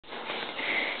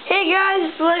Hey guys,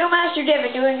 it's Lego Master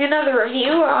Devin doing another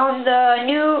review on the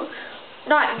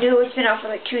it's been out for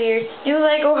like 2 years, new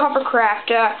Lego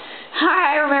HoverCraft.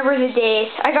 I remember the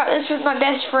days. I got this with my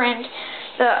best friend,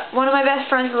 one of my best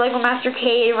friends, the Lego Master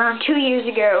Kate, around 2 years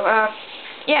ago.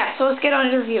 Yeah, so let's get on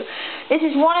to the review. This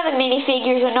is one of the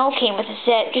minifigures I know came with the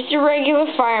set, just a regular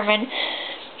fireman.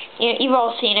 You've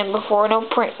all seen him before, no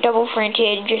double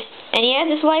printed, and he has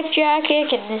this life jacket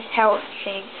and this health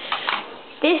thing.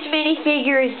 This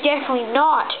minifigure is definitely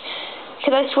not,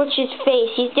 because I switched his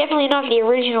face, he's definitely not the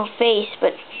original face,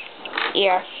 but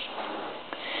yeah.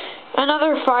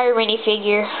 Another fire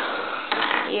minifigure.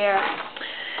 Yeah.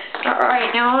 Alright,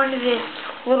 now on to this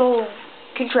little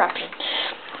contraption.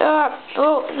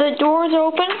 Well, the door's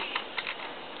open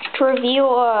to reveal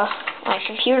my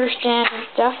computer stand and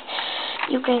stuff.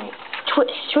 You can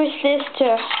twist this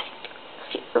to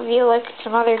reveal like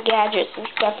some other gadgets and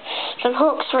stuff. Some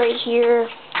hooks right here,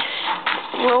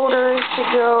 rotors to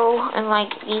go, and like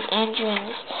these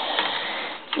engines.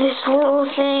 This little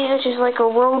thing which is like a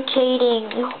rotating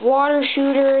water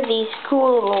shooter.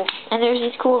 And there's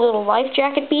these cool little life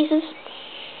jacket pieces.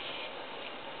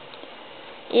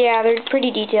 Yeah, they're pretty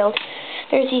detailed.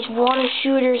 There's these water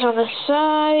shooters on the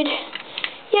side.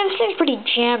 Yeah, this thing's pretty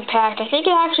jam-packed. I think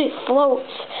it actually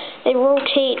floats. They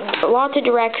rotate in lots of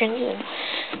directions. And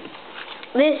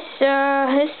this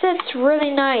set's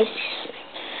really nice.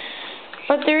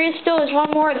 But there is still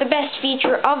one more, the best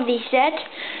feature of the set.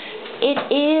 It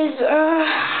is,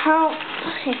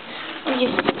 let me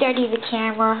just steady the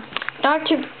camera. Not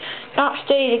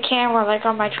steady the camera like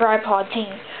on my tripod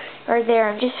thing. Right there,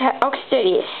 I'll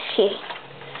steady it. Okay.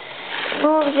 It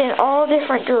moves in all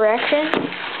different directions.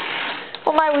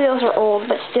 Well, my wheels are old,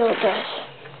 but still it does.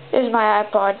 There's my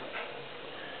iPod.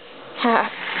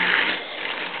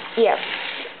 Yep.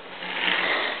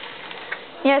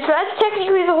 Yeah, so that's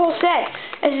technically the whole set.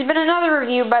 This has been another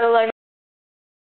review by the Lego